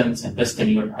important. Invest in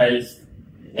your health.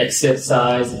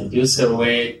 Exercise, reduce your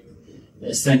weight,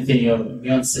 strengthen your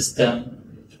immune system.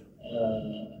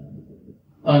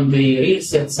 On the real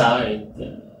estate side,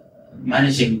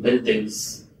 managing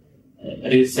buildings,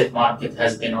 real estate market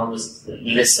has been always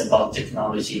less about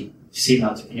technology. You see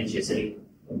now technology is really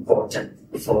important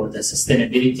for the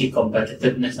sustainability,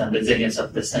 competitiveness, and resilience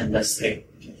of this industry.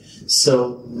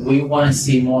 So we want to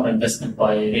see more investment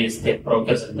by real estate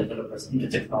brokers and developers into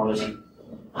technology.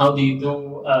 How do you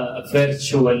do a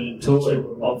virtual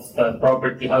tour of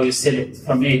property? How you sell it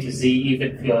from A to Z,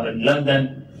 even if you are in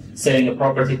London, selling a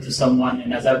property to someone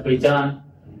in Azerbaijan,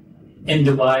 in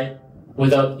Dubai,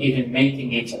 without even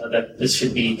meeting each other. This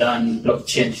should be done.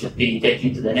 Blockchain should be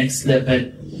taken to the next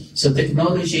level. So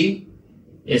technology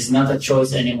is not a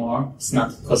choice anymore. It's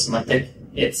not cosmetic.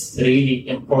 It's really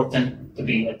important to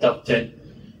be adopted,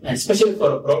 and especially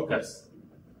for brokers.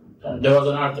 There was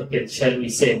an article, shall we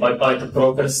say, bye-bye to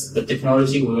brokers, the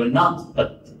technology, we will not,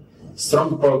 but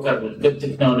strong broker with good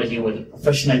technology, with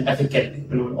professional, ethical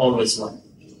people will always win.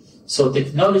 So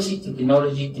technology.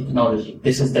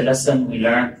 This is the lesson we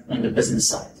learned on the business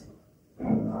side.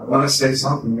 I want to say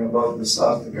something about this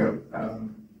article.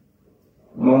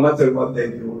 No matter what they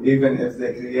do, even if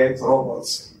they create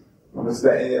robots with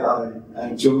the AI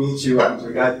and to meet you and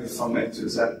to guide you from A to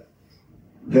Z,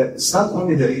 it's not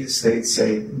only the real estate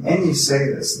sale. Any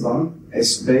sale is done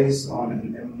is based on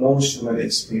an emotional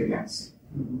experience.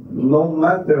 No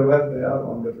matter where they are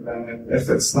on the planet, if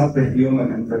it's not a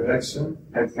human interaction,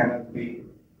 it cannot be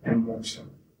emotion.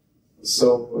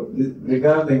 So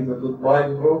regarding the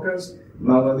Dubai brokers,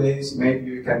 nowadays maybe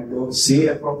you can go see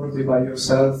a property by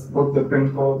yourself, put the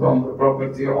PIN code on the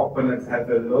property, open it, have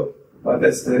a look, but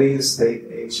it's the real estate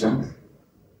agent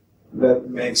that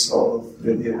makes all of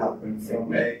the deal happen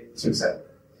from A to Z.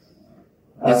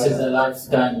 This is a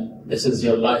lifetime, this is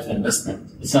your life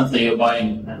investment. It's not that you're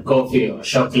buying a coffee or a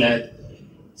chocolate,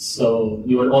 so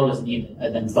you will always need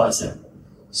an advisor.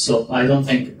 So I don't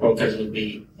think brokers will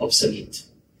be obsolete.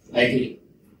 I agree.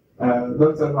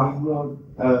 Dr. Mahmoud,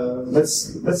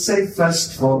 let's say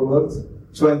fast forward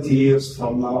 20 years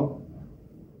from now,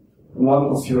 one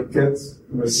of your kids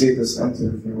will see this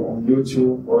interview on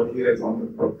YouTube or hear it on the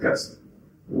podcast.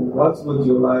 What would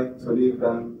you like to leave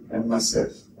them a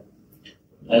message?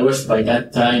 I wish by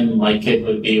that time my kid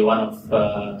would be one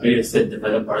of real estate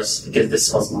developers, because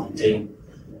this was my dream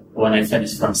when I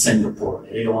finished from Singapore.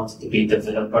 I really wanted to be a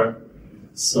developer.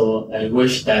 So I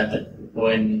wish that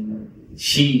when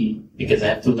because I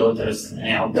have two daughters,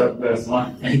 and there's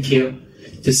one, thank you,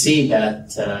 to see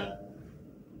that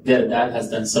their dad has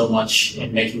done so much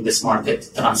in making this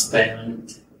market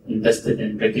transparent, invested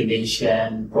in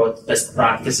regulation, brought best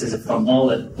practices from all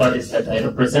the bodies that I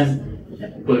represent.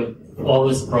 We've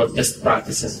always brought best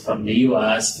practices from the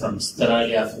US, from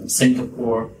Australia, from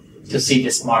Singapore, to see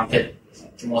this market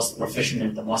the most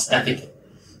professional, the most ethical.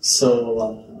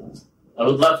 So I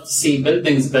would love to see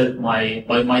buildings built by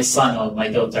my son or my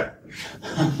daughter.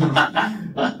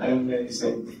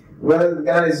 Amazing. Well,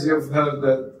 guys, you've heard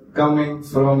that coming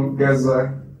from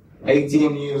Gaza,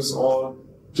 18 years old,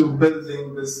 to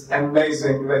building this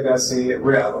amazing legacy.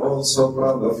 We are all so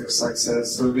proud of your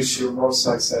success. We wish you more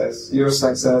success. Your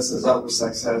success is our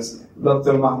success.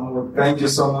 Dr. Mahmoud, thank you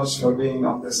so much for being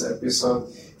on this episode.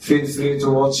 Feel free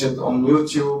to watch it on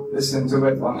YouTube, listen to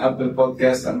it on Apple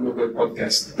Podcast and Google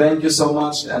Podcast. Thank you so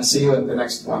much, and see you in the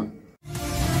next one.